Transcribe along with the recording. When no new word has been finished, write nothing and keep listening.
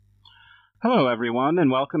Hello, everyone, and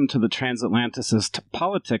welcome to the Transatlanticist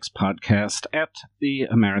Politics Podcast at the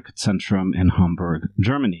Amerikazentrum in Hamburg,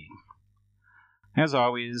 Germany. As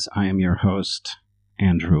always, I am your host,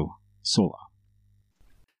 Andrew Sola.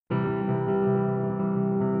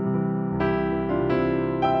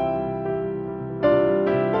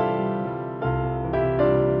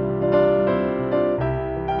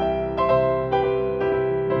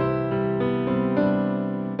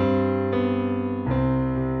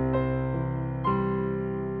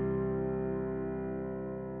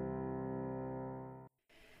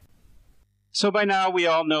 So by now, we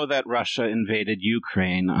all know that Russia invaded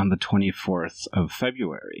Ukraine on the 24th of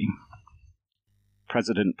February.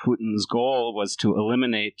 President Putin's goal was to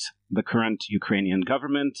eliminate the current Ukrainian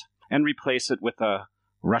government and replace it with a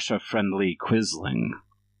Russia-friendly Quisling.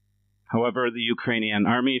 However, the Ukrainian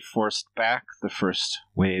army forced back the first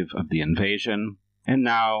wave of the invasion, and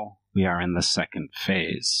now we are in the second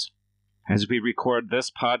phase. As we record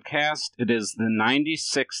this podcast, it is the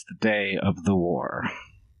 96th day of the war.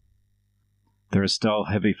 There is still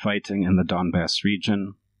heavy fighting in the Donbass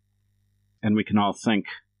region, and we can all think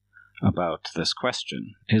about this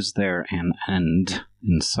question. Is there an end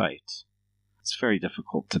in sight? It's very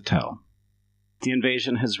difficult to tell. The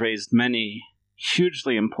invasion has raised many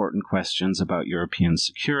hugely important questions about European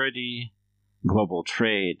security, global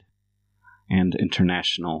trade, and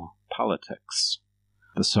international politics.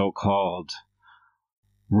 The so-called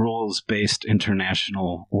rules-based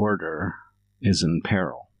international order is in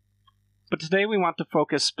peril. But today we want to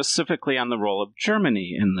focus specifically on the role of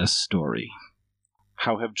Germany in this story.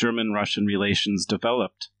 How have German-Russian relations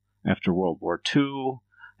developed after World War II,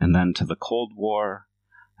 and then to the Cold War,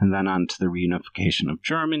 and then on to the reunification of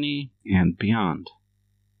Germany and beyond?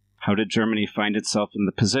 How did Germany find itself in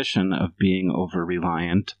the position of being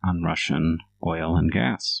over-reliant on Russian oil and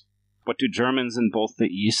gas? What do Germans in both the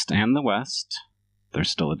East and the West, there's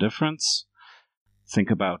still a difference, think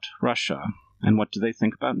about Russia? And what do they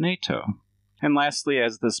think about NATO? And lastly,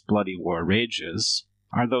 as this bloody war rages,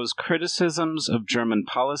 are those criticisms of German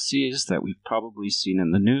policies that we've probably seen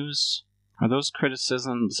in the news, are those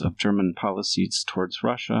criticisms of German policies towards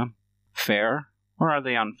Russia fair, or are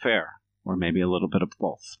they unfair, or maybe a little bit of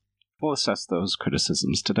both? We'll assess those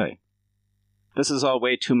criticisms today. This is all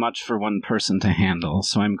way too much for one person to handle,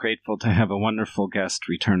 so I'm grateful to have a wonderful guest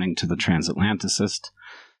returning to the Transatlanticist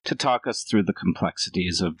to talk us through the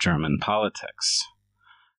complexities of German politics.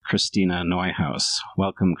 Christina Neuhaus.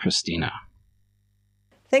 Welcome, Christina.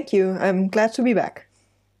 Thank you. I'm glad to be back.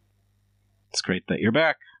 It's great that you're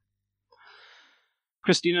back.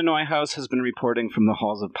 Christina Neuhaus has been reporting from the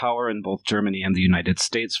halls of power in both Germany and the United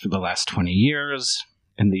States for the last 20 years.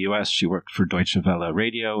 In the U.S., she worked for Deutsche Welle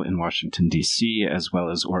Radio in Washington, D.C., as well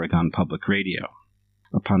as Oregon Public Radio.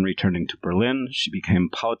 Upon returning to Berlin, she became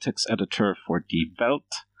politics editor for Die Welt,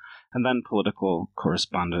 and then political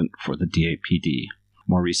correspondent for the DAPD.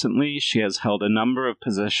 More recently, she has held a number of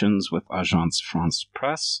positions with Agence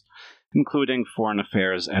France-Presse, including foreign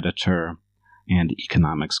affairs editor and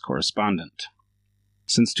economics correspondent.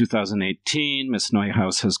 Since 2018, Ms.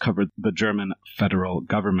 Neuhaus has covered the German federal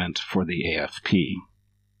government for the AFP.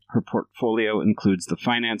 Her portfolio includes the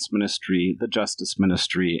Finance Ministry, the Justice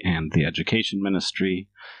Ministry, and the Education Ministry,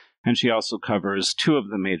 and she also covers two of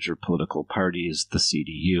the major political parties, the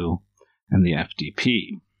CDU and the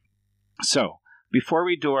FDP. So, before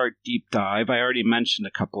we do our deep dive, I already mentioned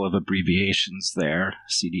a couple of abbreviations there,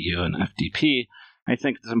 CDU and FDP. I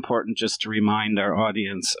think it's important just to remind our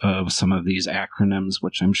audience of some of these acronyms,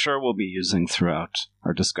 which I'm sure we'll be using throughout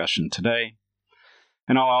our discussion today.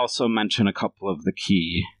 And I'll also mention a couple of the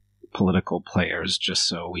key political players, just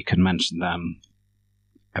so we can mention them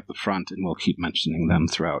at the front, and we'll keep mentioning them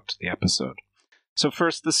throughout the episode. So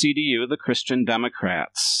first, the CDU, the Christian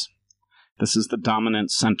Democrats. This is the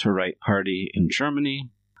dominant center-right party in Germany.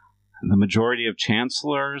 The majority of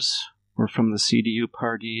chancellors were from the CDU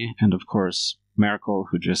party, and of course, Merkel,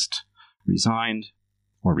 who just resigned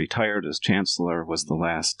or retired as chancellor, was the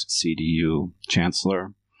last CDU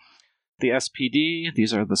chancellor. The SPD,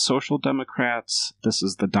 these are the Social Democrats. This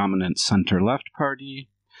is the dominant center-left party.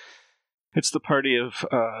 It's the party of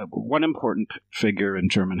one important figure in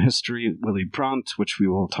German history, Willy Brandt, which we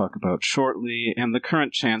will talk about shortly, and the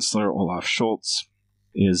current chancellor, Olaf Scholz,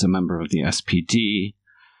 is a member of the SPD.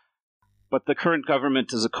 But the current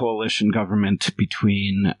government is a coalition government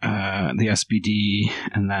between the SPD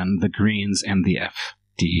and then the Greens and the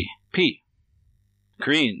FDP.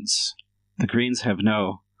 Greens. The Greens have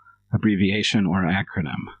no abbreviation or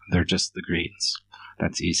acronym. They're just the Greens.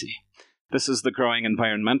 That's easy. This is the growing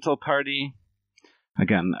Environmental Party.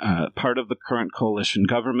 Again, part of the current coalition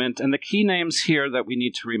government. And the key names here that we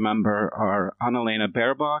need to remember are Annalena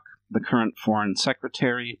Baerbock, the current foreign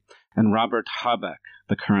secretary, and Robert Habeck,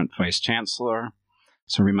 the current vice chancellor.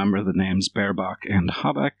 So remember the names Baerbock and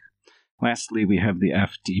Habeck. Lastly, we have the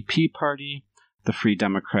FDP party, the Free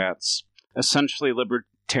Democrats, essentially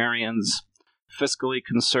libertarians, fiscally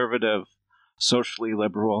conservative, socially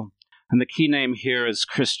liberal. And the key name here is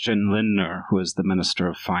Christian Lindner, who is the Minister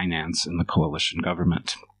of Finance in the coalition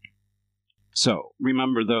government. So,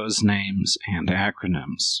 remember those names and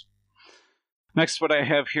acronyms. Next, what I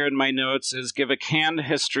have here in my notes is give a canned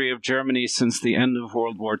history of Germany since the end of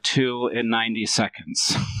World War II in 90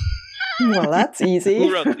 seconds. Well, that's easy.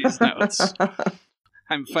 Who wrote these notes?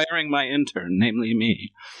 I'm firing my intern, namely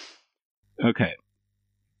me. Okay.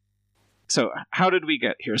 So, how did we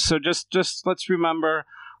get here? So, just let's remember,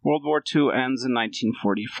 World War II ends in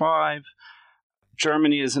 1945.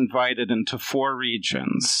 Germany is divided into 4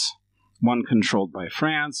 regions. One controlled by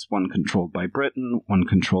France, one controlled by Britain, one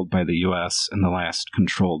controlled by the US, and the last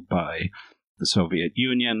controlled by the Soviet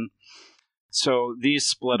Union. So these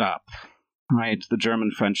split up, right? The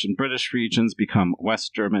German, French, and British regions become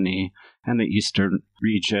West Germany, and the Eastern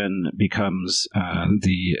region becomes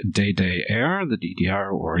the DDR, the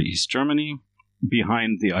DDR, or East Germany,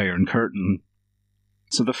 behind the Iron Curtain.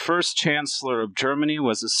 So the first chancellor of Germany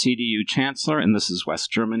was a CDU chancellor, and this is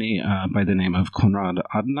West Germany, by the name of Konrad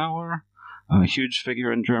Adenauer, a huge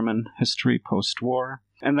figure in German history post-war.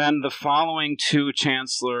 And then the following 2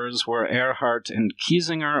 chancellors were Erhard and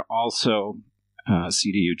Kiesinger, also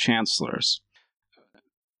CDU chancellors.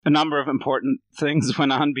 A number of important things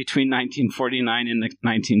went on between 1949 and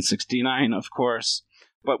 1969, of course,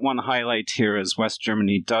 but one highlight here is West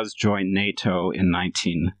Germany does join NATO in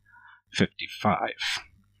 1955.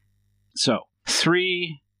 So,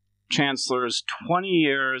 3 chancellors, 20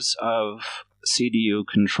 years of CDU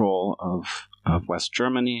control of West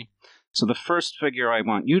Germany. So the first figure I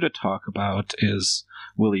want you to talk about is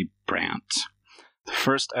Willy Brandt, the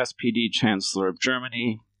first SPD chancellor of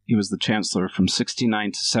Germany. He was the chancellor from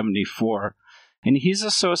 69 to 74, and he's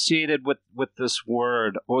associated with this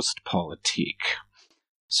word Ostpolitik.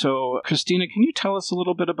 So, Christina, can you tell us a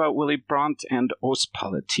little bit about Willy Brandt and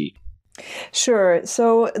Ostpolitik? Sure.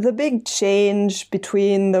 So the big change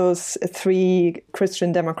between those 3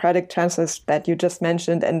 Christian Democratic chancellors that you just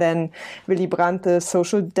mentioned and then Willy Brandt, the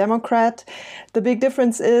Social Democrat, the big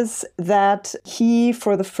difference is that he,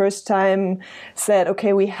 for the first time, said,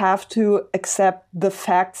 okay, we have to accept the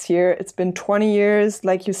facts here. It's been 20 years,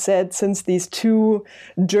 like you said, since these 2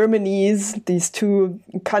 Germanys, these 2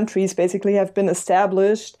 countries basically have been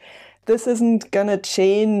established. This isn't going to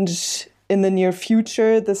change in the near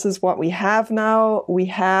future. This is what we have now. We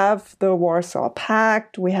have the Warsaw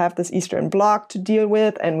Pact, we have this Eastern Bloc to deal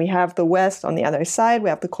with, and we have the West on the other side. We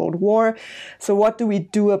have the Cold War. So what do we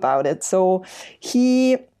do about it? So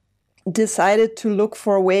he decided to look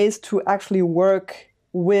for ways to actually work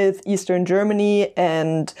with Eastern Germany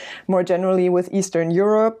and more generally with Eastern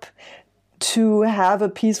Europe to have a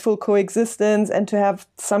peaceful coexistence and to have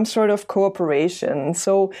some sort of cooperation.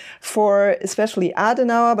 So for especially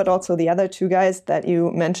Adenauer, but also the other 2 guys that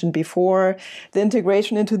you mentioned before, the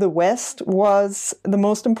integration into the West was the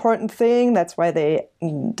most important thing. That's why they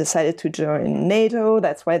decided to join NATO.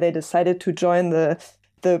 That's why they decided to join the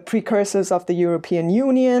precursors of the European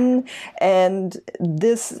Union. And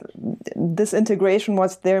this integration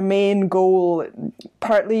was their main goal,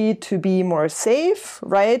 partly to be more safe,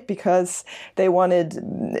 right? Because they wanted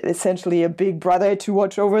essentially a big brother to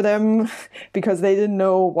watch over them because they didn't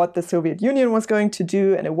know what the Soviet Union was going to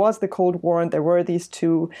do. And it was the Cold War, and there were these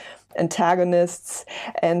 2 antagonists.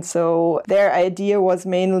 And so their idea was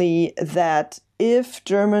mainly that if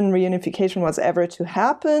German reunification was ever to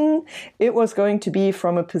happen, it was going to be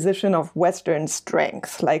from a position of Western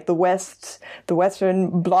strength. Like the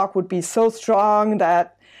Western Bloc would be so strong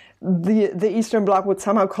that the Eastern Bloc would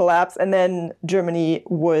somehow collapse, and then Germany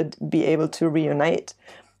would be able to reunite.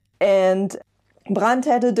 And Brandt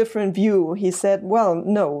had a different view. He said, well,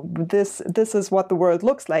 no, this is what the world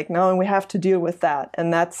looks like now, and we have to deal with that.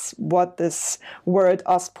 And that's what this word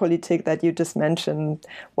Ostpolitik that you just mentioned,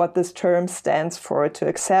 what this term stands for, to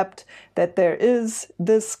accept that there is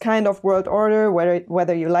this kind of world order,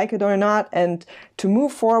 whether you like it or not, and to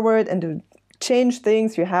move forward and to change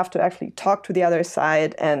things, you have to actually talk to the other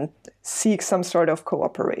side and seek some sort of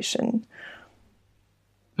cooperation.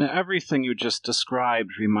 Everything you just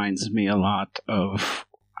described reminds me a lot of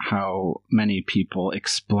how many people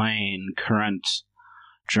explain current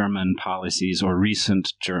German policies or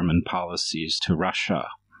recent German policies to Russia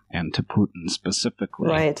and to Putin specifically.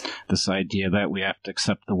 Right. This idea that we have to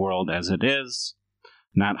accept the world as it is,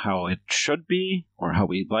 not how it should be or how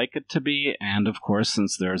we'd like it to be. And of course,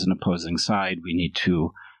 since there's an opposing side, we need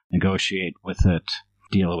to negotiate with it,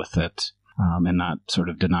 deal with it, and not sort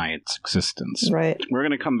of deny its existence. Right. We're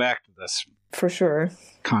going to come back to this for sure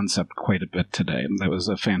concept quite a bit today. That was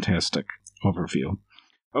a fantastic overview.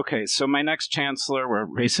 Okay, so my next chancellor, we're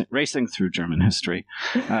racing through German history.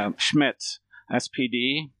 Schmidt,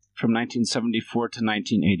 SPD, from 1974 to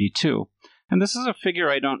 1982. And this is a figure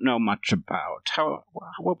I don't know much about.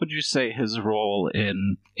 What would you say his role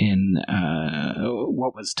in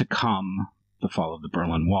what was to come, the fall of the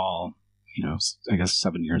Berlin Wall, I guess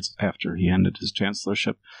 7 years after he ended his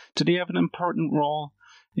chancellorship? Did he have an important role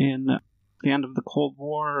in the end of the Cold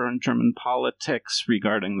War or in German politics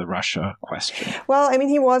regarding the Russia question? Well, I mean,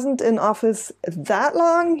 he wasn't in office that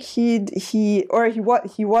long. He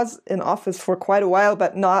was in office for quite a while,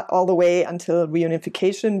 but not all the way until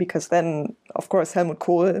reunification, because then, of course, Helmut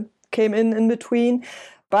Kohl came in between.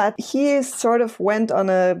 But he sort of went on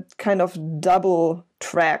a kind of double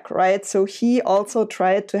track, right? So he also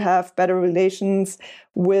tried to have better relations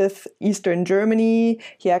with Eastern Germany.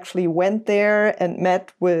 He actually went there and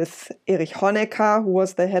met with Erich Honecker, who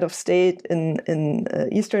was the head of state in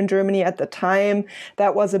Eastern Germany at the time.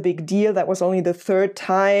 That was a big deal. That was only the third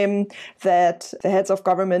time that the heads of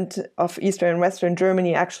government of Eastern and Western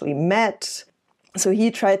Germany actually met. So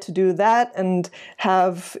he tried to do that and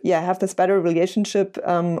have this better relationship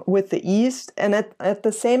with the East. And at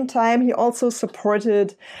the same time, he also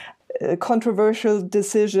supported controversial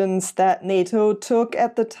decisions that NATO took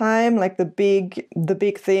at the time, like the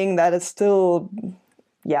big thing that is still,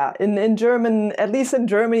 in German, at least in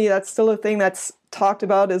Germany, that's still a thing that's talked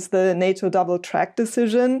about, is the NATO double track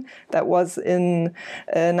decision that was in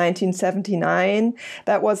 1979.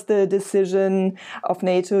 That was the decision of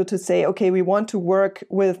NATO to say, okay, we want to work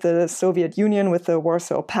with the Soviet Union, with the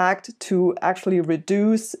Warsaw Pact, to actually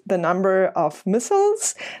reduce the number of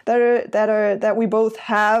missiles that we both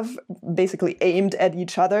have, basically aimed at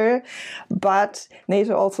each other. But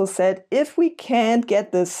NATO also said, if we can't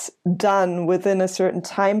get this done within a certain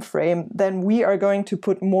time frame, then we are going to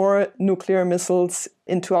put more nuclear missiles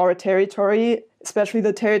into our territory, especially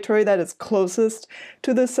the territory that is closest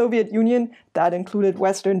to the Soviet Union. That included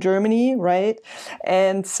Western Germany, right?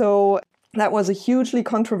 And so that was a hugely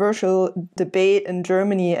controversial debate in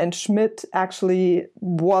Germany, and Schmidt actually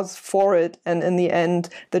was for it. And in the end,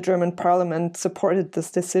 the German parliament supported this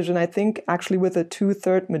decision, I think, actually with a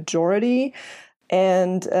 2/3 majority.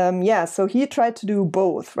 And so he tried to do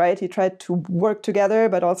both, right? He tried to work together,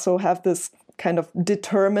 but also have this kind of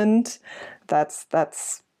determined.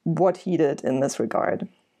 That's what he did in this regard.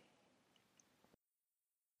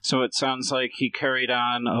 So it sounds like he carried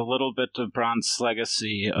on a little bit of Brandt's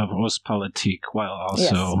legacy of Ostpolitik while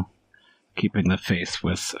also keeping the faith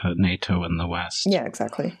with NATO and the West. Yeah,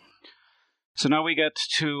 exactly. So now we get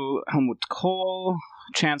to Helmut Kohl,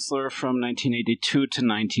 chancellor from 1982 to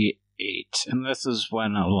 98. And this is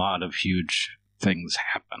when a lot of huge things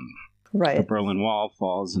happen. Right. The Berlin Wall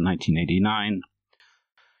falls in 1989.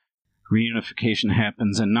 Reunification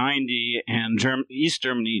happens in 90, and East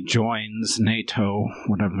Germany joins NATO,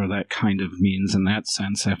 whatever that kind of means in that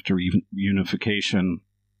sense, after reunification.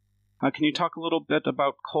 Can you talk a little bit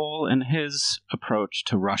about Kohl and his approach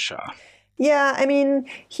to Russia? Yeah, I mean,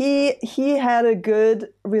 he had a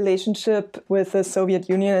good relationship with the Soviet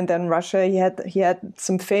Union and then Russia. He had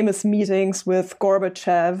some famous meetings with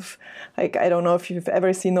Gorbachev. Like, I don't know if you've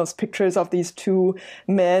ever seen those pictures of these two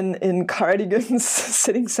men in cardigans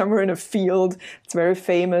sitting somewhere in a field. It's very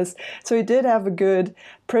famous. So he did have a good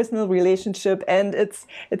personal relationship, and it's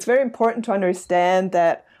very important to understand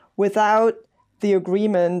that without the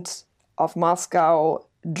agreement of Moscow,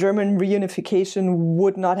 German reunification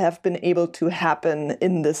would not have been able to happen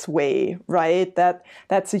in this way, right? That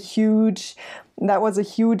was a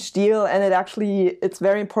huge deal, and it's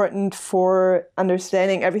very important for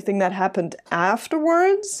understanding everything that happened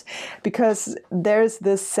afterwards, because there's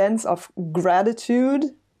this sense of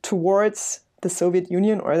gratitude towards the Soviet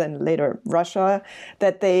Union, or then later Russia,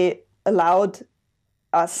 that they allowed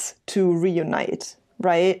us to reunite,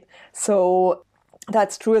 right? So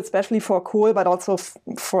that's true, especially for Kohl, but also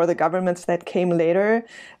for the governments that came later.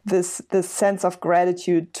 This sense of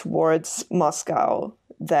gratitude towards Moscow,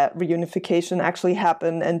 that reunification actually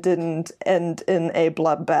happened and didn't end in a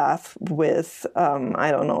bloodbath with,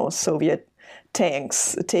 Soviet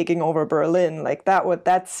tanks taking over Berlin. Like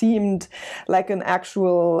that seemed like an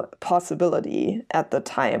actual possibility at the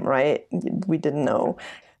time, right? We didn't know.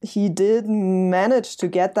 He did manage to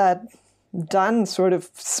get that done sort of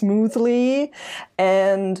smoothly.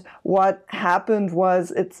 And what happened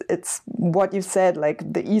was it's what you said,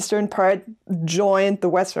 like the eastern part joined the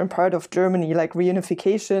western part of Germany, like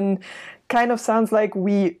reunification kind of sounds like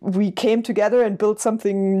we came together and built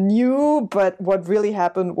something new. But what really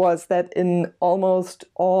happened was that in almost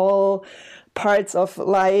all parts of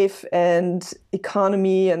life and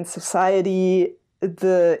economy and society,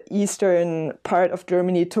 the eastern part of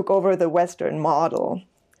Germany took over the Western model,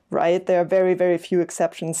 right? There are very, very few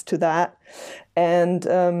exceptions to that. And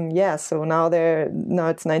so now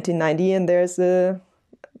it's 1990 and there's a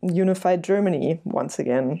unified Germany once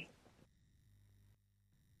again.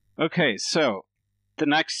 Okay, so the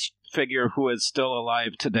next figure who is still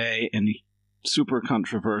alive today and super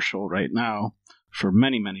controversial right now for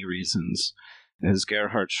many, many reasons is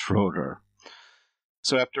Gerhard Schröder.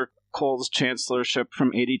 So after Kohl's chancellorship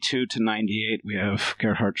from 82 to 98, we have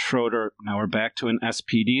Gerhard Schröder. Now we're back to an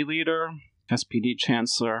SPD leader, SPD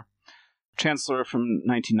chancellor from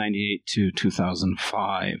 1998 to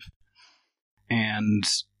 2005. And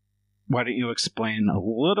why don't you explain a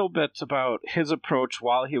little bit about his approach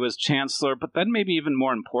while he was chancellor, but then maybe even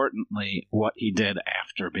more importantly, what he did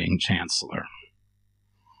after being chancellor?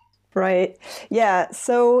 Right. Yeah.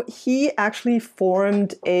 So he actually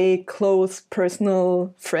formed a close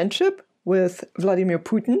personal friendship with Vladimir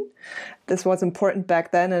Putin. This was important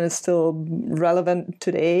back then and is still relevant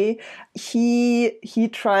today. He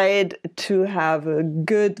tried to have a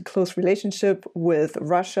good, close relationship with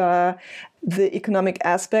Russia. The economic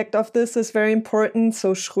aspect of this is very important.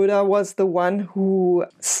 So Schröder was the one who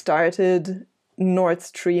started Nord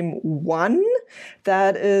Stream 1.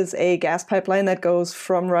 That is a gas pipeline that goes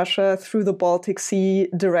from Russia through the Baltic Sea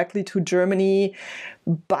directly to Germany,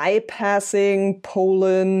 bypassing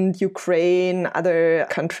Poland, Ukraine, other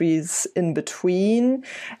countries in between,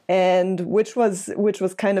 and which was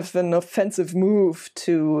kind of an offensive move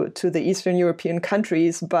to the Eastern European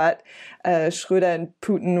countries. But Schröder and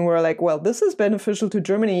Putin were like, well, this is beneficial to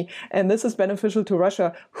Germany and this is beneficial to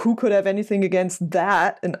Russia. Who could have anything against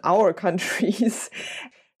that in our countries?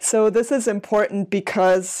 So this is important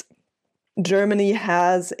because Germany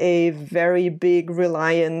has a very big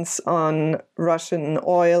reliance on Russian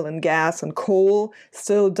oil and gas and coal,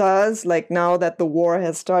 still does. Like now that the war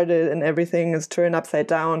has started and everything is turned upside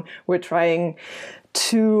down, we're trying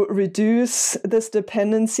to reduce this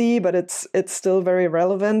dependency, but it's still very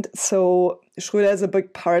relevant. So Schröder is a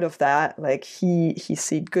big part of that. Like he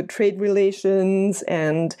seeked good trade relations,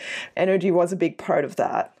 and energy was a big part of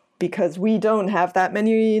that because we don't have that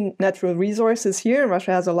many natural resources here, and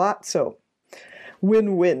Russia has a lot. So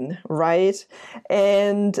win-win, right?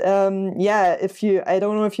 And I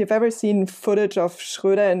don't know if you've ever seen footage of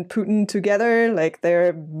Schröder and Putin together, like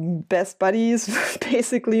they're best buddies,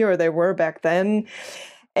 basically, or they were back then.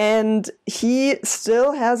 And he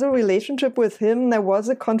still has a relationship with him. There was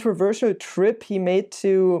a controversial trip he made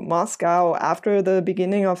to Moscow after the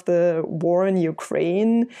beginning of the war in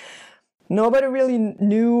Ukraine. Nobody really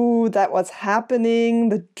knew that was happening.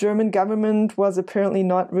 The German government was apparently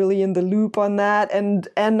not really in the loop on that, and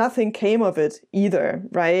nothing came of it either,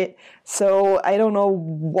 right? So I don't know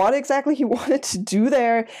what exactly he wanted to do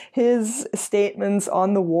there. His statements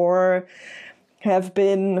on the war have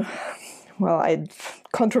been,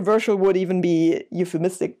 controversial would even be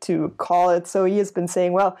euphemistic to call it. So he has been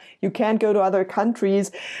saying, well, you can't go to other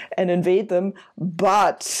countries and invade them,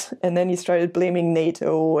 and then he started blaming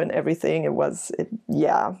NATO and everything.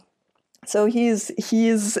 So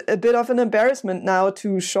he's a bit of an embarrassment now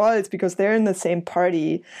to Scholz because they're in the same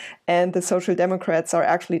party, and the Social Democrats are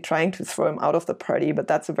actually trying to throw him out of the party, but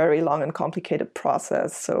that's a very long and complicated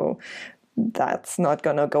process. So that's not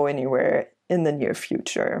going to go anywhere in the near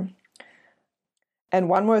future. And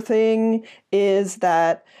one more thing is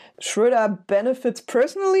that Schröder benefits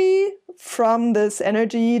personally from this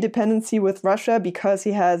energy dependency with Russia because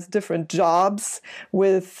he has different jobs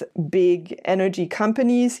with big energy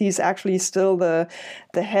companies. He's actually still the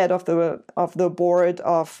head of the board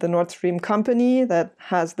of the Nord Stream company that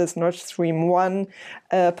has this Nord Stream 1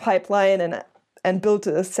 pipeline and built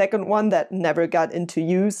a second one that never got into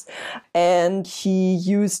use. And he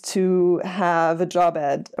used to have a job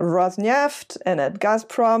at Rosneft and at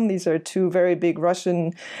Gazprom. These are two very big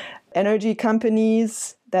Russian energy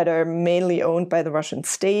companies that are mainly owned by the Russian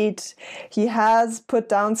state. He has put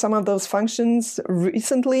down some of those functions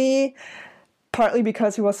recently, partly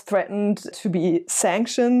because he was threatened to be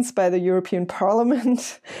sanctioned by the European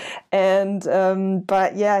Parliament, and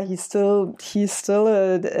he's still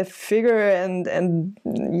a figure, and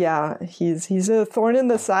he's a thorn in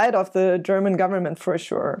the side of the German government for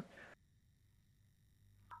sure.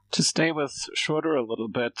 To stay with Schröder a little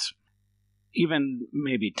bit, even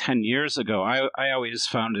maybe 10 years ago, I always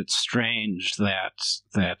found it strange that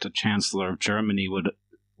a chancellor of Germany would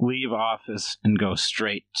leave office and go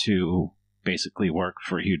straight to basically work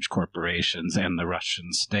for huge corporations and the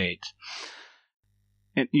Russian state.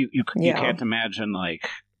 And you can't imagine, like,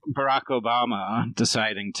 Barack Obama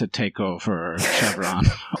deciding to take over Chevron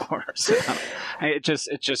or something. It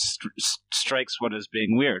just strikes one as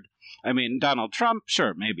being weird. I mean, Donald Trump,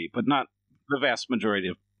 sure, maybe, but not the vast majority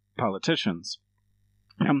of politicians.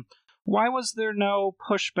 Why was there no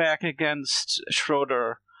pushback against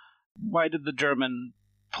Schroeder? Why did the German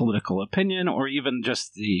political opinion, or even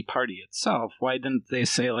just the party itself, why didn't they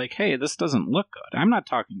say, like, hey, this doesn't look good? I'm not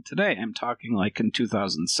talking today. I'm talking like in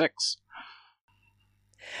 2006.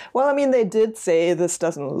 Well, I mean, they did say this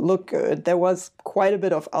doesn't look good. There was quite a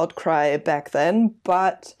bit of outcry back then,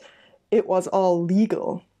 but it was all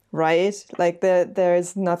legal, right? Like,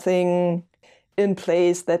 there's nothing in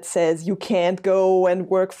place that says you can't go and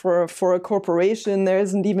work for a corporation. There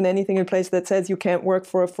isn't even anything in place that says you can't work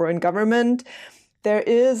for a foreign government. There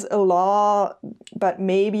is a law, but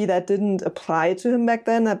maybe that didn't apply to him back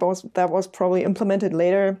then. That was probably implemented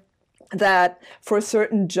later. That for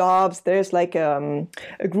certain jobs, there's like a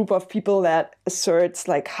group of people that asserts,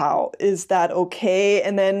 like, how is that okay?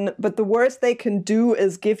 And then, but the worst they can do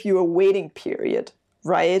is give you a waiting period,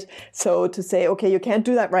 right? So to say, okay, you can't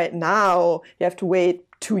do that right now, you have to wait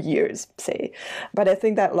 2 years, say. But I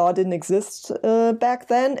think that law didn't exist back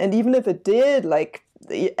then. And even if it did, like,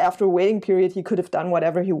 after a waiting period, he could have done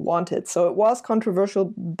whatever he wanted. So it was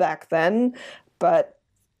controversial back then, but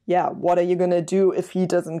yeah, what are you going to do if he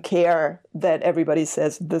doesn't care that everybody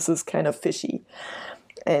says this is kind of fishy?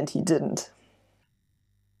 And he didn't.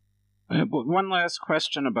 One last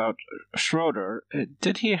question about Schroeder.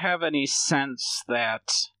 Did he have any sense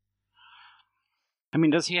that, I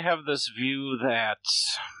mean, does he have this view that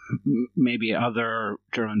maybe other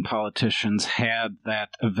German politicians had, that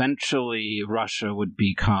eventually Russia would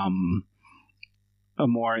become a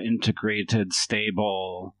more integrated,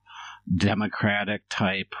 stable, democratic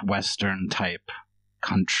type, Western type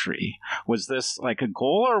country? Was this like a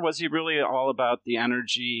goal, or was he really all about the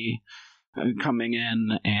energy coming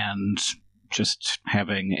in and just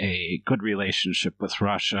having a good relationship with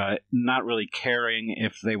Russia, not really caring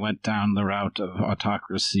if they went down the route of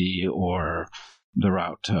autocracy or the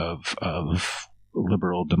route of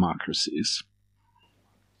liberal democracies?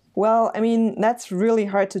 Well, I mean, that's really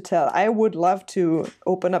hard to tell. I would love to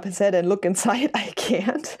open up his head and look inside. I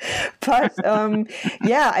can't. But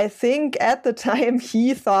yeah, I think at the time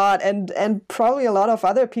he thought, and probably a lot of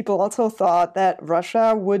other people also thought, that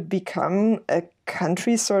Russia would become a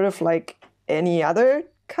country sort of like any other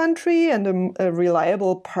country, and a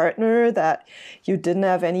reliable partner that you didn't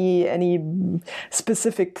have any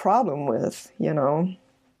specific problem with, you know.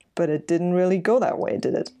 But it didn't really go that way,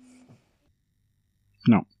 did it?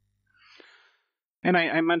 No. And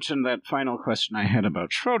I mentioned that final question I had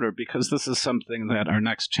about Schroeder because this is something that our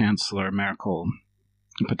next chancellor, Merkel,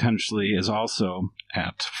 potentially is also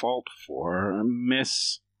at fault for,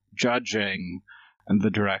 misjudging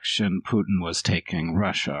the direction Putin was taking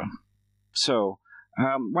Russia. So,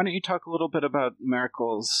 why don't you talk a little bit about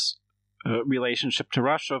Merkel's relationship to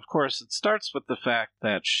Russia? Of course, it starts with the fact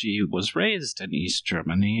that she was raised in East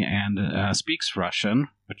Germany and speaks Russian,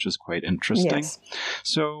 which is quite interesting. Yes.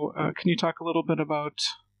 So, can you talk a little bit about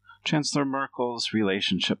Chancellor Merkel's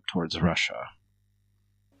relationship towards Russia?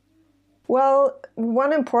 Well,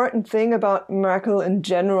 one important thing about Merkel in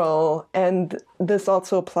general, and this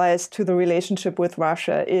also applies to the relationship with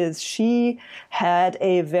Russia, is she had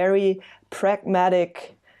a very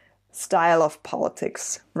pragmatic style of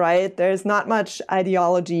politics, right? There's not much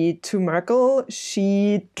ideology to Merkel.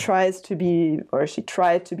 She tried to be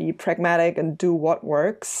pragmatic and do what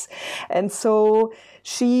works. And so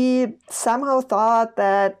she somehow thought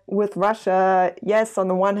that with Russia, yes, on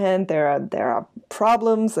the one hand, there are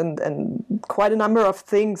problems and quite a number of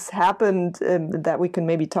things happened that we can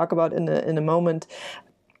maybe talk about in a moment,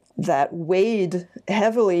 that weighed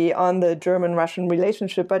heavily on the German-Russian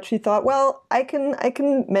relationship. But she thought, well, I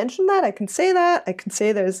can mention that, I can say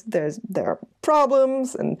there are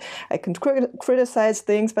problems, and I can criticize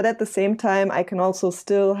things, but at the same time, I can also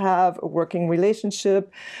still have a working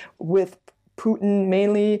relationship with Putin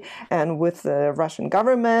mainly, and with the Russian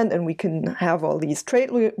government, and we can have all these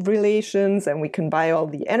trade relations, and we can buy all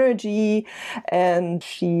the energy. And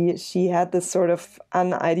she had this sort of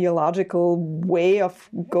unideological way of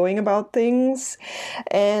going about things.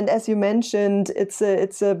 And as you mentioned, it's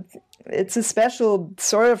a special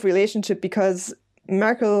sort of relationship because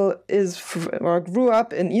Merkel grew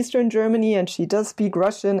up in Eastern Germany, and she does speak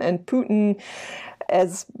Russian, and Putin,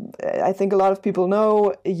 as I think a lot of people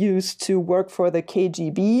know, used to work for the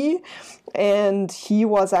KGB, and he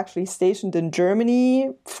was actually stationed in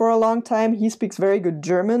Germany for a long time. He speaks very good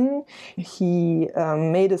German. He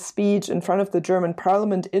made a speech in front of the German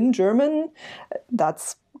parliament in German.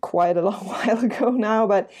 That's quite a long while ago now,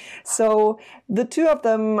 but so the two of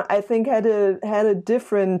them, I think, had a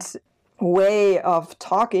different way of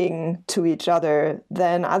talking to each other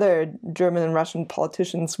than other German and Russian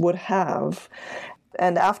politicians would have.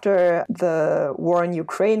 And after the war in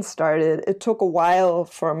Ukraine started, it took a while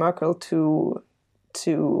for Merkel to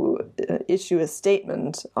issue a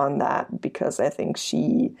statement on that, because I think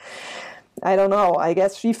I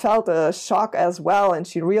guess she felt a shock as well, and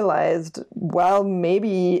she realized, well,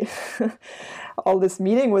 maybe all this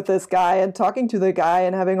meeting with this guy and talking to the guy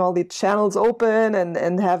and having all the channels open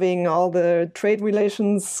and having all the trade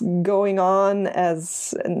relations going on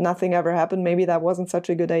as nothing ever happened, maybe that wasn't such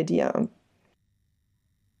a good idea.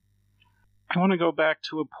 I want to go back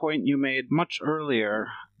to a point you made much earlier,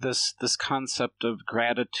 this concept of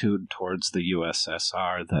gratitude towards the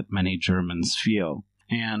USSR that many Germans feel.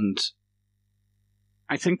 And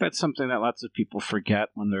I think that's something that lots of people forget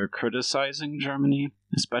when they're criticizing Germany,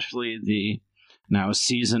 especially the now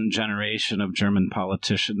seasoned generation of German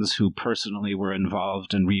politicians who personally were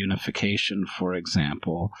involved in reunification, for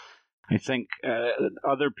example. I think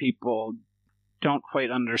other people don't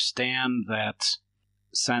quite understand that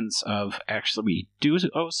sense of actually we do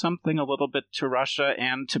owe something a little bit to Russia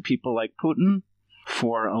and to people like Putin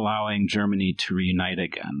for allowing Germany to reunite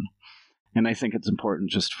again. And I think it's important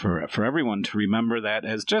just for everyone to remember that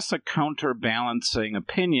as just a counterbalancing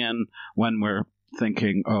opinion when we're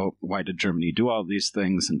thinking, oh, why did Germany do all these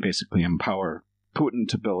things and basically empower Putin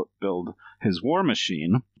to build his war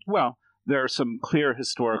machine? Well, there are some clear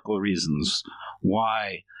historical reasons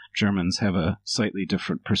why Germans have a slightly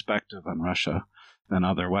different perspective on Russia than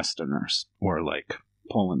other Westerners, or like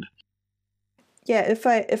Poland. Yeah, if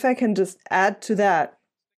I can just add to that,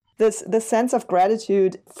 this sense of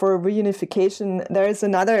gratitude for reunification, there is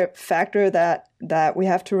another factor that we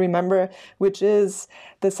have to remember, which is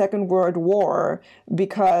the Second World War,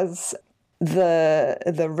 because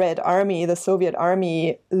the Red Army, the Soviet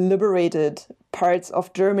Army, liberated parts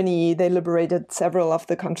of Germany. They liberated several of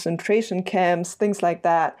the concentration camps, things like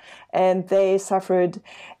that. And they suffered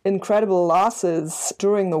incredible losses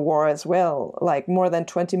during the war as well. Like more than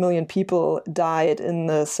 20 million people died in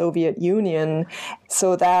the Soviet Union.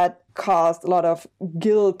 So that caused a lot of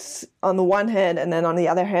guilt on the one hand, and then on the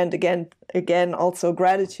other hand, again, also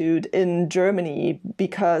gratitude in Germany,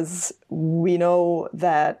 because we know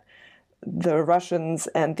that the Russians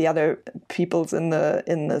and the other peoples in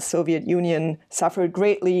the Soviet Union suffered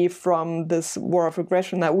greatly from this war of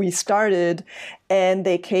aggression that we started, and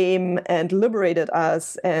they came and liberated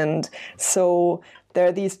us. And so there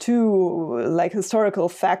are these two like historical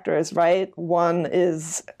factors, right? One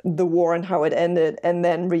is the war and how it ended, and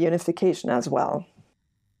then reunification as well.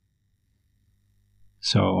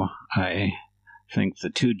 So I think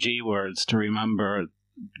the two G words to remember,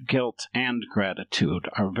 guilt and gratitude,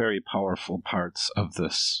 are very powerful parts of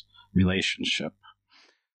this relationship.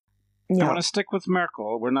 Yeah. I want to stick with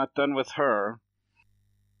Merkel. We're not done with her.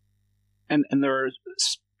 And there are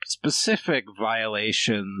specific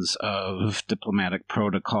violations of diplomatic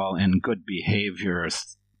protocol and good behavior,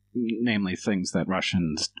 namely things that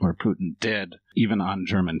Russians or Putin did, even on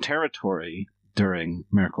German territory during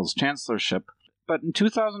Merkel's chancellorship. But in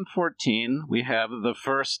 2014, we have the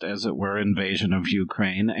first, as it were, invasion of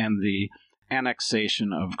Ukraine and the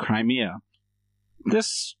annexation of Crimea.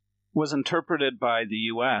 This was interpreted by the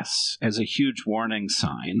U.S. as a huge warning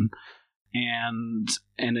sign. And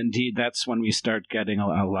indeed, that's when we start getting a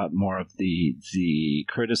lot more of the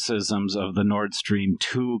criticisms of the Nord Stream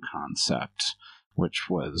 2 concept, which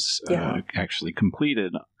was actually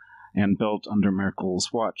completed and built under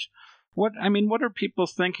Merkel's watch. What are people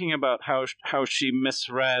thinking about how she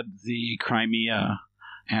misread the Crimea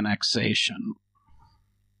annexation?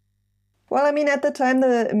 Well, I mean, at the time,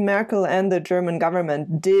 the Merkel and the German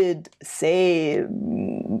government did say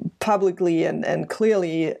publicly and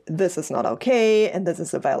clearly, this is not okay, and this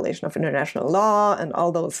is a violation of international law, and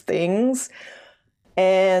all those things.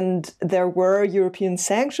 And there were European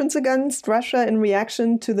sanctions against Russia in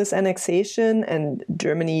reaction to this annexation, and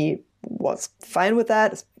Germany was fine with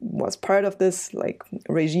that, was part of this like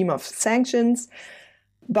regime of sanctions.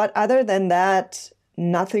 But other than that,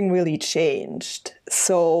 nothing really changed.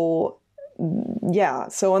 So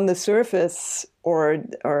on the surface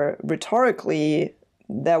or rhetorically,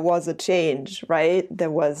 there was a change, right?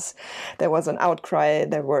 There was an outcry.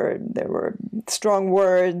 There were strong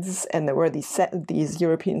words, and there were these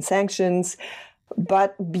European sanctions.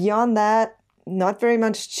 But beyond that, not very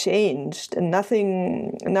much changed, and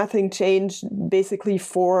nothing changed basically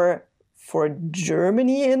for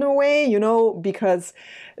Germany in a way, because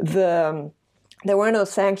there were no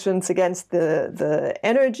sanctions against the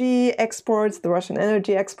energy exports, the Russian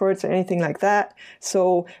energy exports, or anything like that.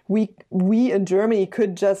 So we in Germany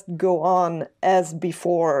could just go on as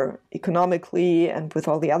before economically and with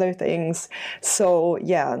all the other things. So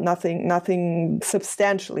yeah, nothing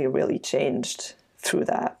substantially really changed through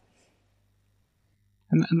that.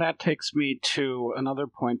 And that takes me to another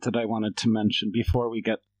point that I wanted to mention before we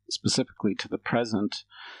get specifically to the present,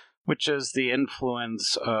 which is the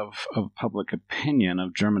influence of public opinion,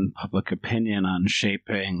 of German public opinion on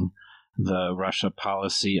shaping the Russia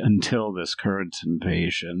policy until this current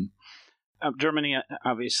invasion. Germany,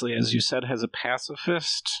 obviously, as you said, has a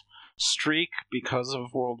pacifist streak because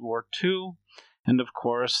of World War II. And of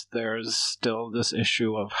course, there's still this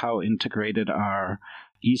issue of how integrated are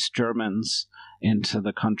East Germans into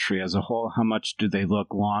the country as a whole. How much do they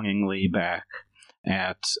look longingly back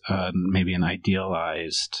at maybe an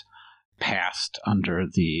idealized past under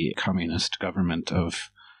the communist government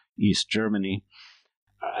of East Germany?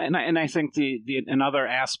 And I think another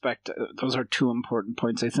aspect, those are two important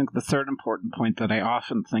points. I think the third important point that I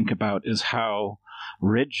often think about is how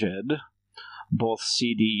rigid both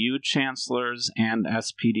CDU chancellors and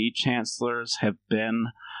SPD chancellors have been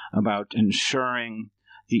about ensuring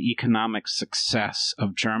the economic success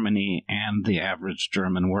of Germany and the average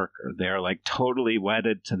German worker. They're like totally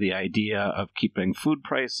wedded to the idea of keeping food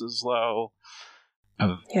prices low,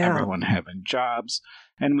 of everyone having jobs.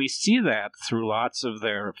 And we see that through lots of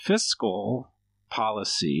their fiscal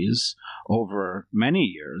policies over many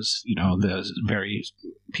years. The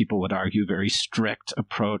people would argue, very strict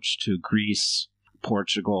approach to Greece,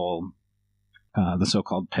 Portugal, the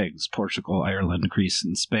so-called PIGS, Portugal, Ireland, Greece,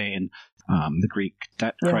 and Spain, the Greek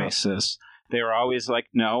debt crisis. They were always like,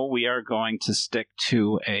 no, we are going to stick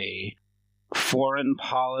to a foreign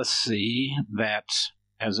policy that,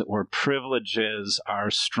 as it were, privileges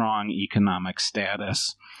our strong economic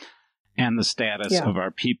status and the status of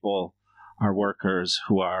our people, our workers,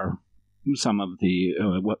 who are some of the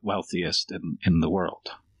wealthiest in the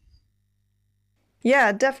world.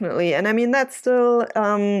 Yeah, definitely. And I mean, that's still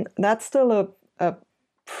a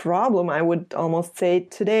problem, I would almost say,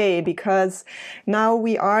 today, because now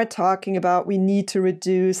we are talking about we need to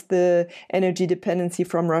reduce the energy dependency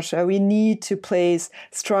from Russia. We need to place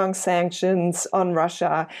strong sanctions on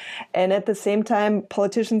Russia. And at the same time,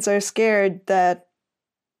 politicians are scared that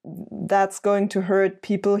that's going to hurt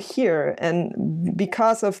people here. And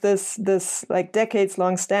because of this like decades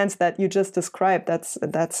long stance that you just described,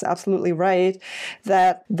 that's absolutely right,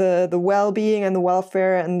 that the well-being and the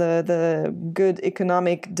welfare and the good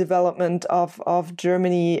economic development of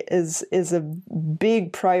Germany is a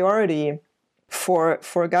big priority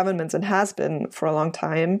for governments, and has been for a long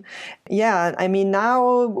time. Yeah, I mean,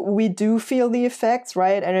 now we do feel the effects,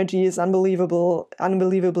 right? Energy is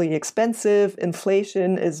unbelievably expensive.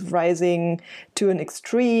 Inflation is rising to an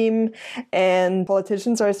extreme, and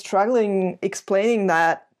politicians are struggling explaining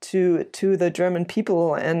that to the German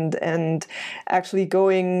people, and actually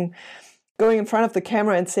going in front of the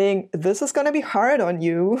camera and saying, this is going to be hard on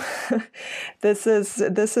you. This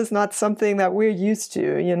is not something that we're used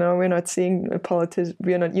to. We're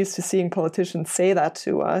not used to seeing politicians say that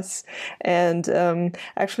to us. And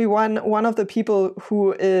actually, one of the people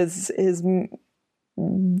who is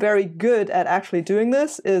very good at actually doing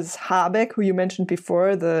this is Habeck, who you mentioned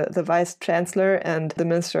before, the vice chancellor and the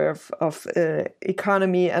minister of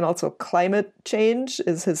economy and also climate change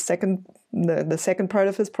is his the second part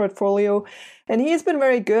of his portfolio. And he's been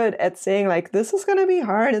very good at saying, like, this is going to be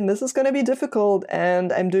hard and this is going to be difficult,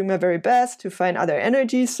 and I'm doing my very best to find other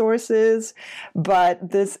energy sources, but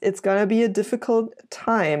it's going to be a difficult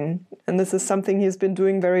time. And this is something he's been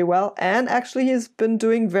doing very well, and actually he's been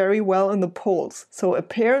doing very well in the polls. So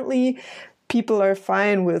apparently people are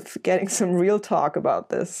fine with getting some real talk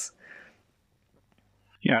about this.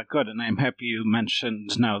 Yeah, good. And I'm happy you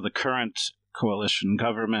mentioned now the current coalition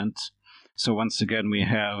government. So once again, we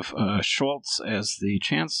have Scholz as the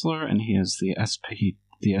chancellor, and he is the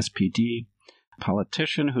SPD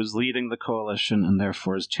politician who's leading the coalition and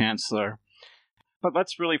therefore is chancellor. But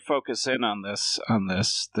let's really focus in on this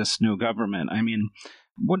new government. I mean,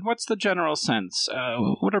 what's the general sense?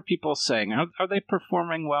 What are people saying? Are they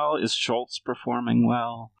performing well? Is Scholz performing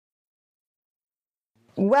well?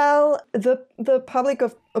 Well, the public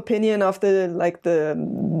opinion of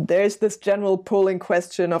there's this general polling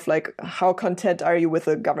question of like, how content are you with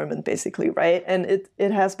the government, basically, right? And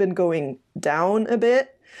it has been going down a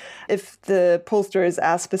bit. If the pollsters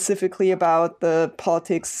ask specifically about the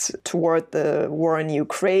politics toward the war in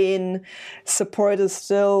Ukraine, support is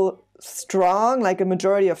still strong. Like a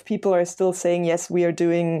majority of people are still saying, yes, we are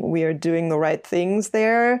doing the right things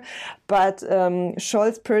there. But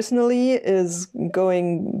Scholz personally is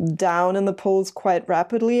going down in the polls quite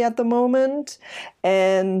rapidly at the moment.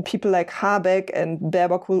 And people like Habeck and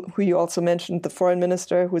Baerbock, who you also mentioned, the foreign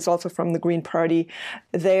minister, who is also from the Green Party,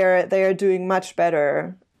 they are doing much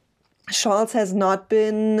better. Scholz has not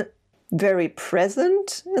been very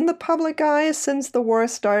present in the public eye since the war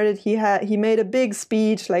started. He made a big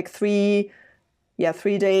speech like 3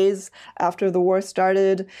 days after the war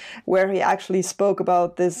started, where he actually spoke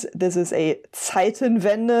about this is a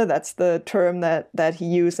Zeitenwende. That's the term that he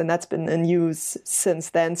used, and that's been in use since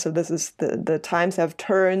then. So this is the times have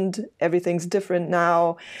turned. Everything's different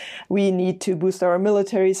now. We need to boost our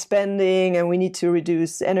military spending, and we need to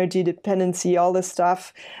reduce energy dependency, all this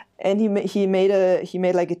stuff. And he made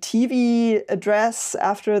like a TV address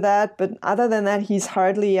after that, but other than that, he's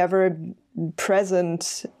hardly ever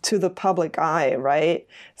present to the public eye, right?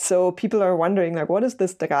 So people are wondering, like, what is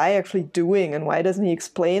this guy actually doing, and why doesn't he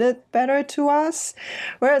explain it better to us?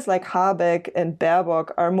 Whereas like Habeck and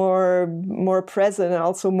Baerbock are more present and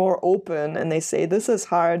also more open, and they say, this is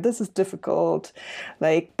hard, this is difficult.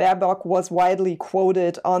 Like Baerbock was widely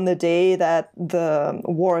quoted on the day that the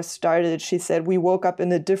war started. She said, we woke up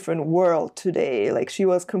in a different world today. Like she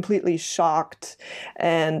was completely shocked,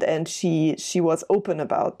 and she was open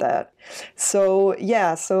about that. So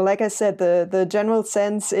like I said, the general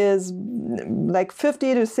sense is like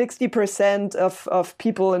 50 to 60% of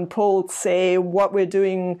people in polls say what we're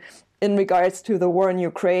doing in regards to the war in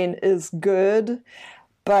Ukraine is good,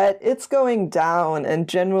 but it's going down, and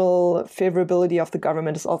general favorability of the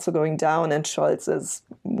government is also going down, and Scholz is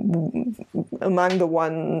among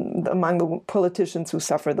the politicians who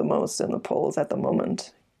suffer the most in the polls at the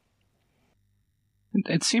moment.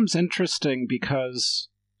 It seems interesting because,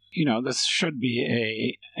 this should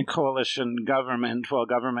be a coalition government. Well,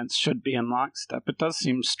 governments should be in lockstep. It does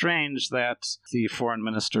seem strange that the foreign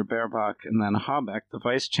minister Baerbock and then Habeck, the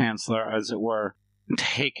vice chancellor, as it were,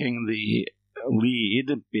 taking the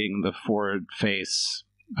lead, being the forward face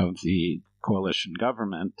of the coalition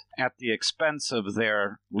government, at the expense of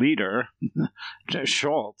their leader,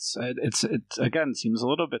 Scholz. It again seems a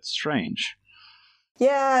little bit strange.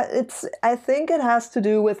 Yeah, I think it has to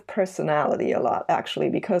do with personality a lot, actually,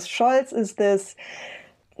 because Scholz is this.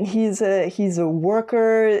 He's a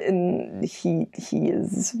worker, and he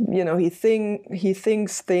is, he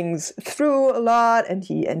thinks things through a lot, and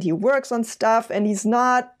he works on stuff, and he's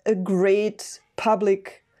not a great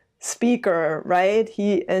public speaker, right?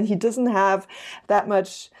 He doesn't have that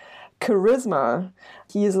much charisma.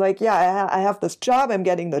 He's like, I have this job, I'm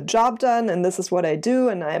getting the job done, and this is what I do,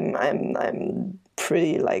 and I'm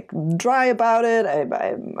pretty like dry about it.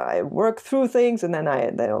 I work through things, and then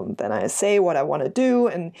I say what I want to do,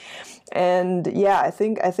 and yeah, I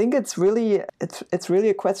think it's really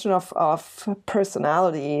a question of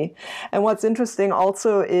personality. And what's interesting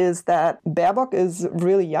also is that Baerbock is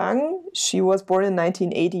really young. She was born in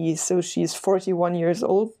 1980, so she's 41 years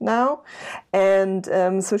old now, and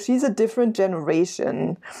so she's a different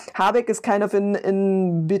generation. Habeck is kind of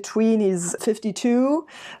in between. He's 52,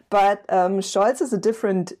 but Scholz is a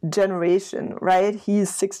different generation, right?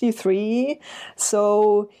 He's 63,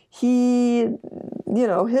 so his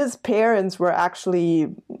parents were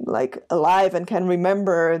actually like alive and can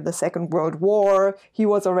remember the Second World War. He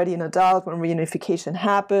was already an adult when reunification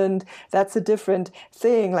happened. That's a different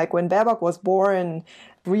thing. Like when Baerbock was born,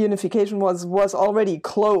 reunification was already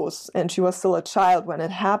close, and she was still a child when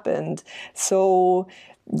it happened. So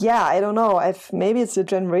yeah, I don't know. Maybe it's a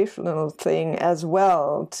generational thing as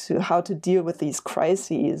well, to how to deal with these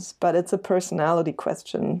crises, but it's a personality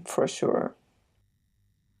question for sure.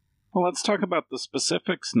 Well, let's talk about the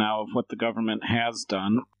specifics now of what the government has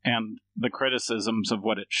done and the criticisms of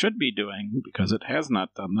what it should be doing, because it has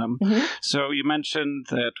not done them. Mm-hmm. So you mentioned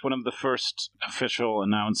that one of the first official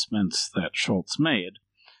announcements that Scholz made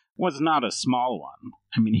was not a small one.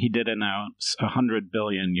 I mean, he did announce 100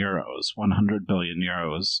 billion euros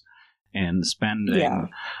in spending,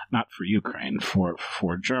 not for Ukraine,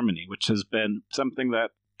 for Germany, which has been something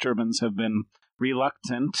that Germans have been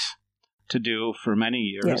reluctant to do for many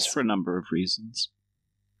years, for a number of reasons.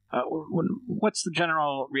 What's the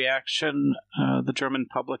general reaction the German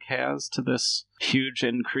public has to this huge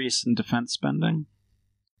increase in defense spending?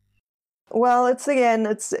 Well, it's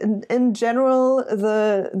in general,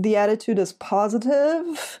 the attitude is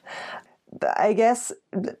positive. I guess,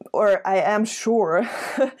 or I am sure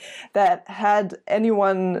that had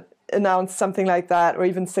anyone announced something like that or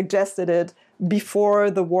even suggested it before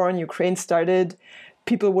the war in Ukraine started,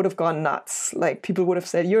 people would have gone nuts. Like, people would have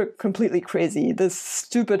said, you're completely crazy. This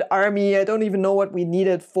stupid army, I don't even know what we need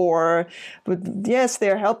it for. But yes,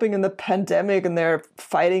 they're helping in the pandemic and they're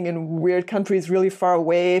fighting in weird countries really far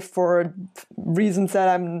away for reasons that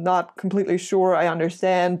I'm not completely sure I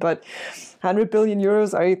understand. But 100 billion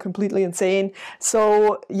euros, are you completely insane?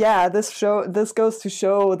 So yeah, this goes to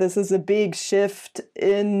show this is a big shift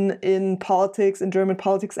in politics, in German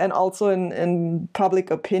politics, and also in public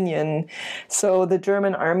opinion. So the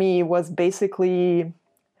German army was basically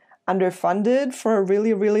underfunded for a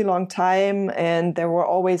really, really long time. And there were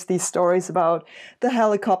always these stories about the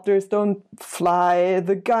helicopters don't fly,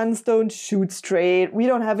 the guns don't shoot straight, we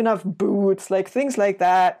don't have enough boots, like things like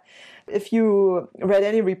that. If you read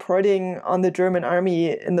any reporting on the German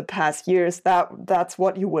army in the past years, that's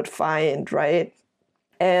what you would find, right?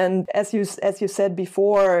 And as you said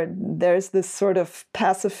before, there's this sort of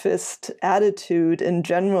pacifist attitude in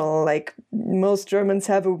general. Like, most Germans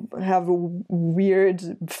have a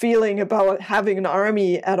weird feeling about having an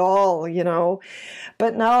army at all, you know.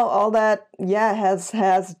 But now all that,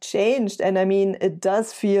 has changed, and I mean, it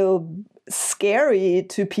does feel scary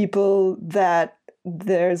to people that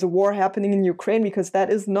there's a war happening in Ukraine, because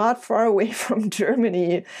that is not far away from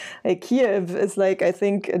Germany. Like, Kiev is I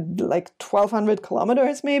think 1,200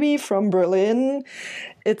 kilometers maybe from Berlin.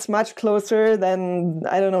 It's much closer than,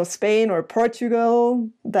 I don't know, Spain or Portugal,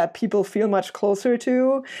 that people feel much closer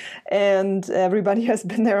to. And everybody has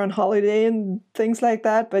been there on holiday and things like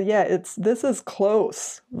that. But yeah, this is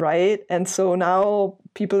close, right? And so now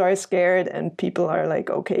people are scared and people are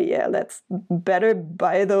like, okay, yeah, let's better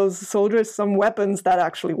buy those soldiers some weapons that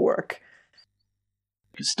actually work.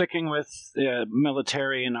 Sticking with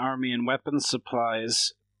military and army and weapons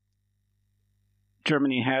supplies,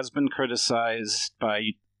 Germany has been criticized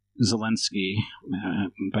by Zelensky,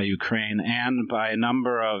 by Ukraine, and by a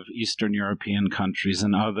number of Eastern European countries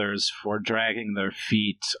and others for dragging their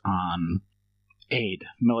feet on aid,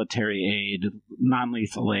 military aid,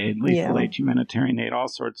 non-lethal aid, lethal aid, humanitarian aid, all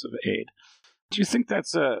sorts of aid. Do you think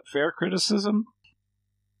that's a fair criticism?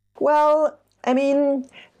 Well, I mean,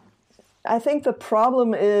 I think the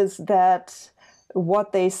problem is that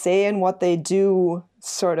what they say and what they do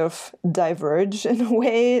sort of diverge in a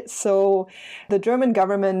way. So the German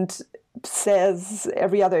government says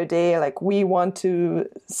every other day, like, we want to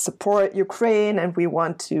support Ukraine and we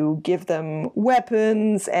want to give them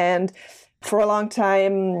weapons. And for a long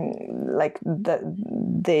time,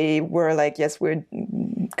 they were like, yes, we're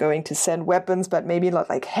going to send weapons, but maybe not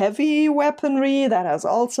like heavy weaponry. That has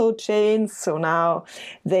also changed. So now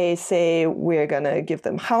they say we're going to give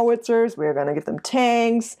them howitzers, we're going to give them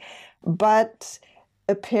tanks, but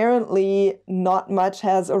apparently not much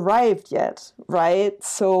has arrived yet, right?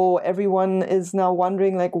 So everyone is now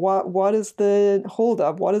wondering, like, what is the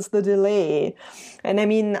holdup? What is the delay? And I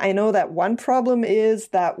mean, I know that one problem is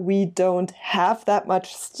that we don't have that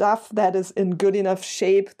much stuff that is in good enough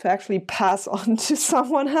shape to actually pass on to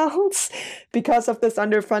someone else because of this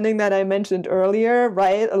underfunding that I mentioned earlier,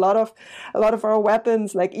 right? A lot of our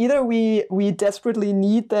weapons, like, either we desperately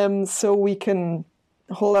need them so we can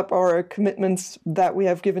hold up our commitments that we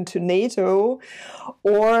have given to NATO,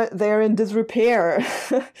 or they're in disrepair.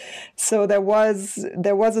 So there was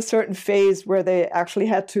a certain phase where they actually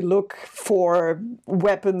had to look for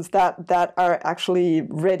weapons that are actually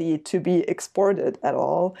ready to be exported at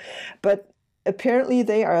all. But apparently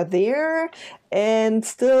they are there, and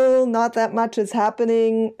still not that much is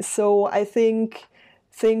happening. So I think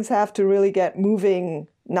things have to really get moving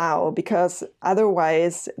now, because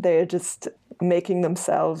otherwise they're just making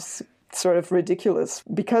themselves sort of ridiculous,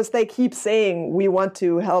 because they keep saying, we want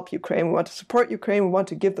to help Ukraine, we want to support Ukraine, we want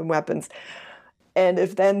to give them weapons. And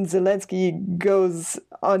if then Zelensky goes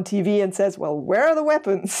on TV and says, well, where are the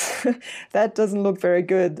weapons? That doesn't look very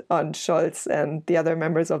good on Scholz and the other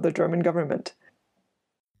members of the German government.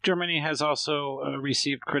 Germany has also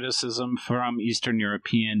received criticism from Eastern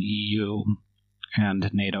European EU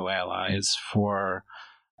and NATO allies for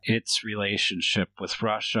its relationship with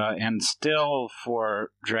Russia, and still for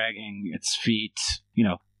dragging its feet. You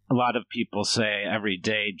know, a lot of people say every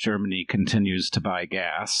day Germany continues to buy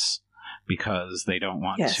gas because they don't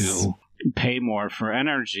want to pay more for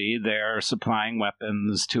energy. They're supplying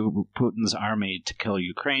weapons to Putin's army to kill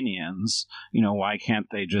Ukrainians. You know, why can't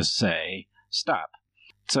they just say, stop?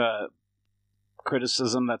 It's a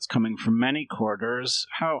criticism that's coming from many quarters.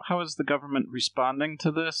 How is the government responding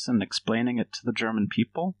to this and explaining it to the German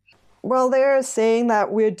people? Well, they're saying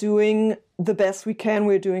that we're doing the best we can.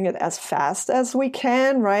 We're doing it as fast as we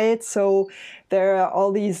can, right? So there are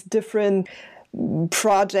all these different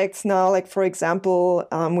projects now. Like, for example,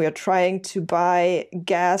 we are trying to buy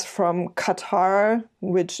gas from Qatar,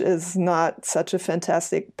 which is not such a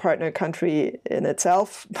fantastic partner country in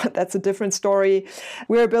itself, but that's a different story.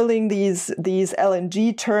 We're building these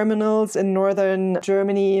LNG terminals in northern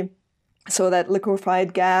Germany so that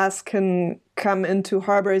liquefied gas can come into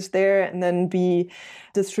harbors there and then be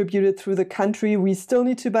distributed through the country. We still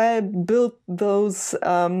need to build those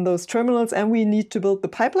terminals, and we need to build the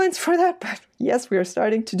pipelines for that. But yes, we are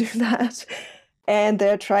starting to do that. And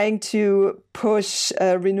they're trying to push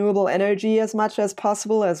renewable energy as much as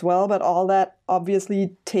possible as well. But all that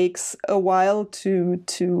obviously takes a while to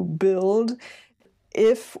build.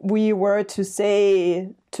 If we were to say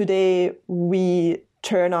today we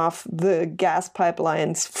turn off the gas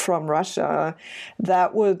pipelines from Russia,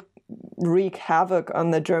 that would wreak havoc on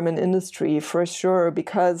the German industry for sure.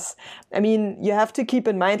 Because, I mean, you have to keep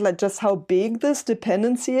in mind like just how big this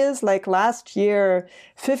dependency is. Like last year,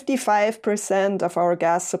 55% of our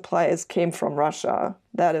gas supplies came from Russia.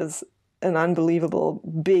 That is an unbelievable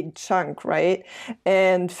big chunk, right?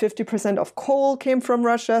 And 50% of coal came from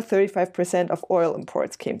Russia, 35% of oil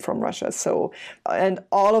imports came from Russia. So, and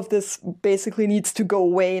all of this basically needs to go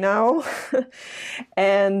away now.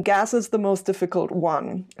 And gas is the most difficult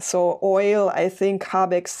one. So oil, I think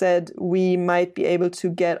Habeck said we might be able to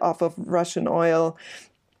get off of Russian oil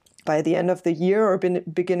by the end of the year or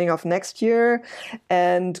beginning of next year.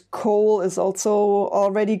 And coal is also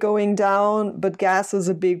already going down, but gas is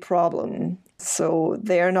a big problem. So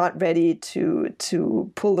they are not ready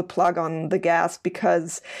to pull the plug on the gas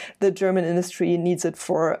because the German industry needs it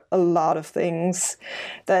for a lot of things.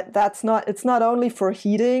 It's not only for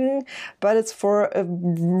heating, but it's for a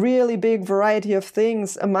really big variety of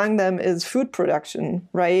things. Among them is food production,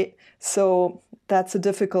 right? So that's a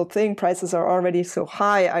difficult thing. Prices are already so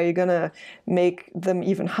high. Are you going to make them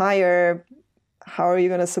even higher? How are you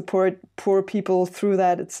going to support poor people through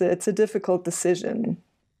that? It's a difficult decision.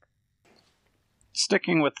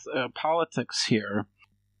 Sticking with politics here,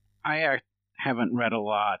 I haven't read a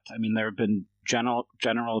lot. I mean, there have been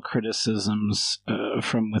general criticisms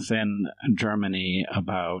from within Germany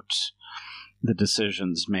about the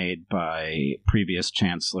decisions made by previous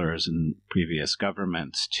chancellors and previous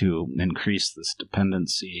governments to increase this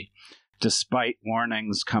dependency, despite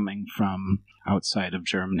warnings coming from outside of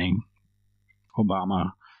Germany.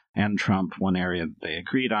 Obama and Trump, one area they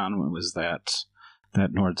agreed on was that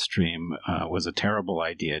Nord Stream was a terrible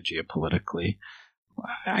idea geopolitically.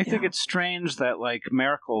 I think it's strange that, like,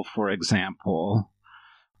 Merkel, for example,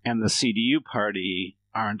 and the CDU party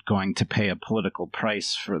aren't going to pay a political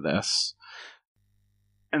price for this.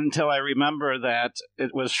 Until I remember that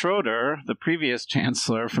it was Schröder, the previous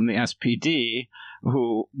chancellor from the SPD,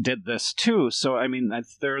 who did this too. So, I mean,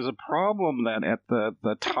 there's a problem that at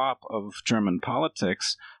the top of German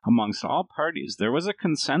politics, amongst all parties, there was a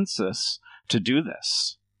consensus to do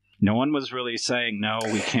this. No one was really saying, no,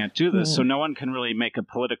 we can't do this. So no one can really make a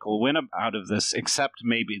political win out of this, except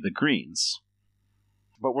maybe the Greens.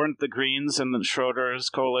 But weren't the Greens in the Schröder's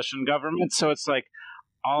coalition government? So it's like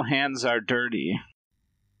all hands are dirty.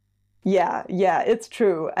 Yeah, it's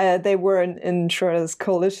true. They were in Schröder's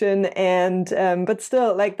coalition, and but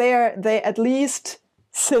still, like they at least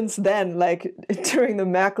since then, like during the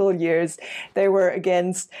Merkel years, they were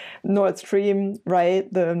against Nord Stream,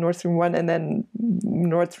 right? The Nord Stream 1 and then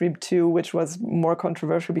Nord Stream 2, which was more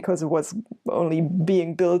controversial because it was only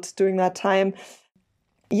being built during that time.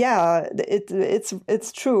 Yeah,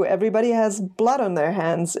 it's true. Everybody has blood on their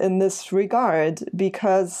hands in this regard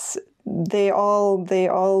because they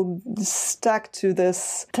all stuck to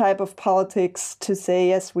this type of politics to say,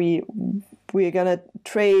 yes, we're going to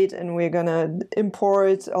trade and we're going to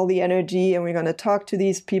import all the energy and we're going to talk to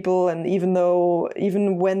these people. And even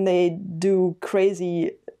when they do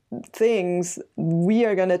crazy things, we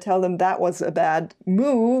are going to tell them that was a bad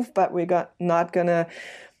move, but we're not going to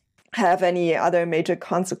have any other major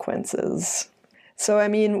consequences. So, I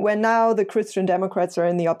mean, when now the Christian Democrats are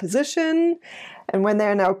in the opposition and when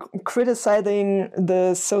they're now criticizing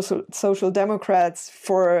the social democrats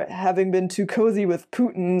for having been too cozy with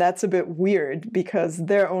Putin, that's a bit weird because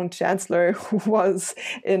their own chancellor, who was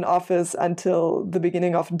in office until the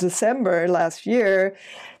beginning of December last year,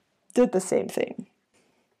 did the same thing.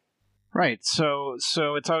 Right. So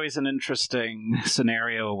it's always an interesting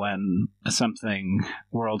scenario when something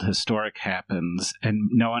world historic happens and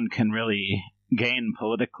no one can really gain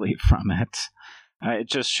politically from it. It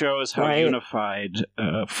just shows how unified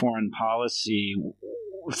foreign policy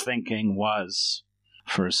thinking was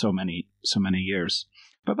for so many years.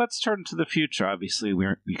 But let's turn to the future. Obviously,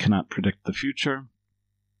 we cannot predict the future.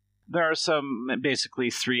 There are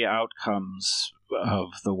basically three outcomes of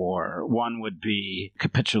the war. One would be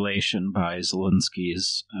capitulation by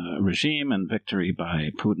Zelensky's regime and victory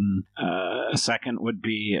by Putin. A second would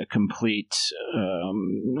be a complete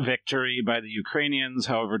victory by the Ukrainians,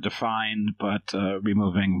 however defined, but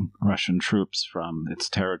removing Russian troops from its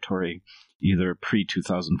territory, either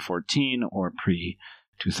pre-2014 or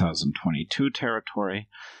pre-2022 territory.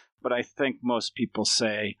 But I think most people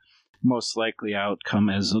say most likely outcome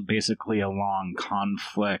is basically a long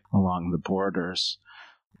conflict along the borders.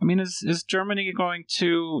 I mean, is Germany going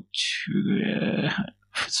to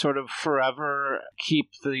sort of forever keep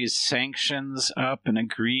these sanctions up and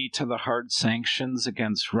agree to the hard sanctions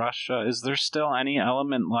against Russia? Is there still any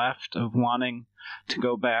element left of wanting to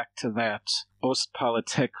go back to that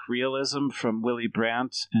Ostpolitik realism from Willy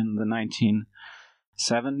Brandt in the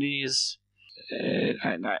 1970s?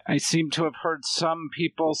 I seem to have heard some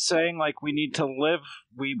people saying, like, we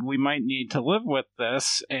might need to live with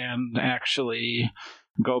this and actually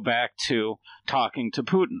go back to talking to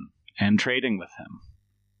Putin and trading with him.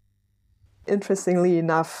 Interestingly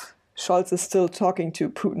enough, Scholz is still talking to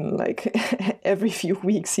Putin. Like, every few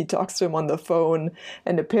weeks he talks to him on the phone,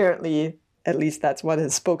 and apparently, at least that's what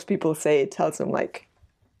his spokespeople say, tells him, like,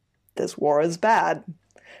 this war is bad.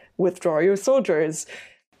 Withdraw your soldiers.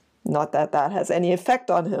 Not that that has any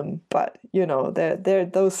effect on him, but, you know,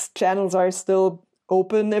 those channels are still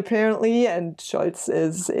open, apparently, and Scholz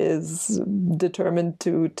is determined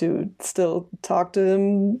to still talk to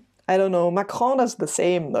him. I don't know. Macron does the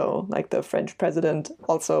same, though. Like, the French president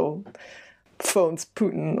also phones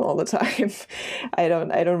Putin all the time. I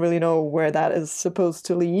don't really know where that is supposed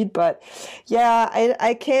to lead, but yeah,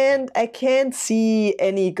 I can't see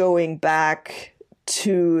any going back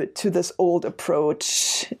to this old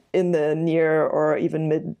approach in the near or even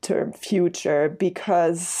midterm future,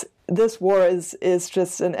 because this war is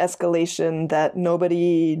just an escalation that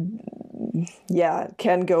nobody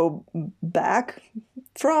can go back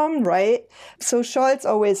from, right? So Scholz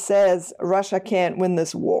always says Russia can't win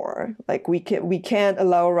this war. Like, we can't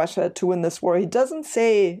allow Russia to win this war. He doesn't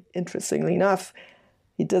say, interestingly enough,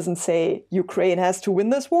 he doesn't say Ukraine has to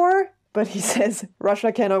win this war. But he says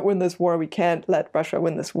Russia cannot win this war. We can't let Russia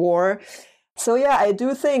win this war. So yeah, I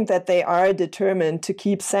do think that they are determined to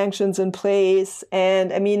keep sanctions in place.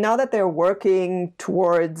 And I mean, now that they're working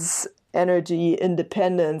towards energy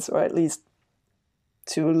independence, or at least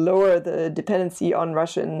to lower the dependency on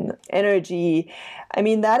Russian energy, I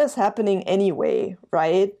mean, that is happening anyway,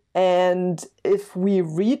 right? And if we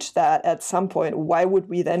reach that at some point, why would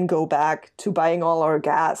we then go back to buying all our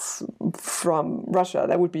gas from Russia?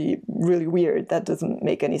 That would be really weird. That doesn't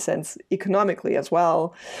make any sense economically as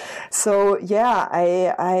well. So yeah,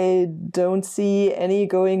 I don't see any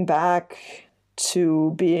going back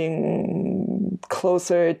to being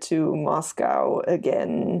closer to Moscow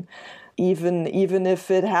again. Even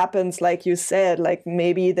if it happens, like you said, like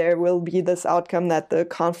maybe there will be this outcome that the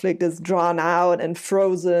conflict is drawn out and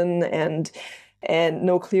frozen and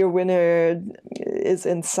no clear winner is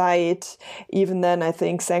in sight. Even then, I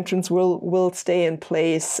think sanctions will stay in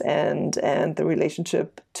place and the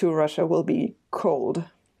relationship to Russia will be cold.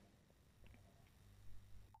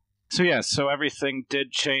 So everything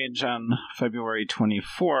did change on February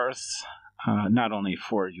 24th, not only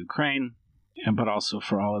for Ukraine, but also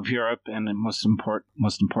for all of Europe, and most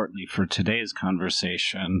importantly for today's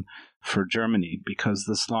conversation, for Germany, because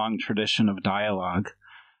this long tradition of dialogue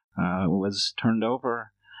was turned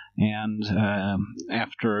over. And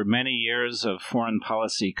after many years of foreign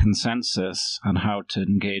policy consensus on how to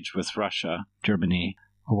engage with Russia, Germany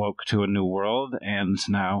awoke to a new world and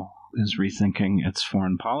now is rethinking its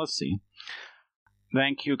foreign policy.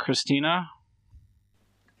 Thank you, Christina.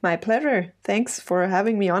 My pleasure. Thanks for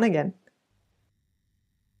having me on again.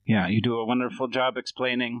 Yeah, you do a wonderful job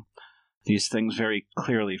explaining these things very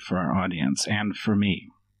clearly for our audience and for me.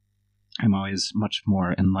 I'm always much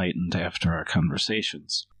more enlightened after our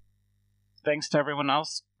conversations. Thanks to everyone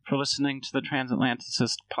else for listening to the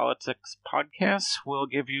Transatlanticist Politics podcast. We'll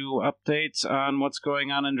give you updates on what's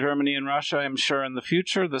going on in Germany and Russia, I'm sure, in the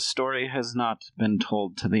future. The story has not been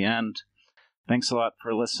told to the end. Thanks a lot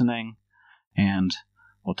for listening, and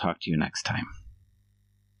we'll talk to you next time.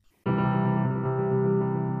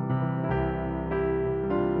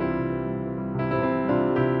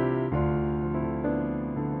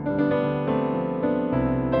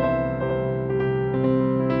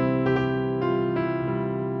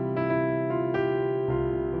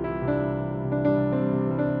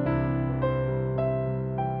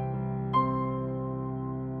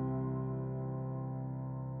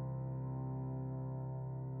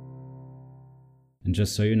 And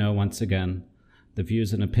just so you know, once again, the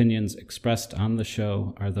views and opinions expressed on the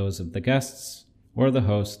show are those of the guests or the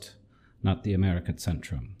host, not the America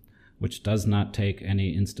Centrum, which does not take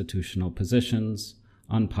any institutional positions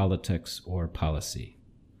on politics or policy.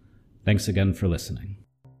 Thanks again for listening.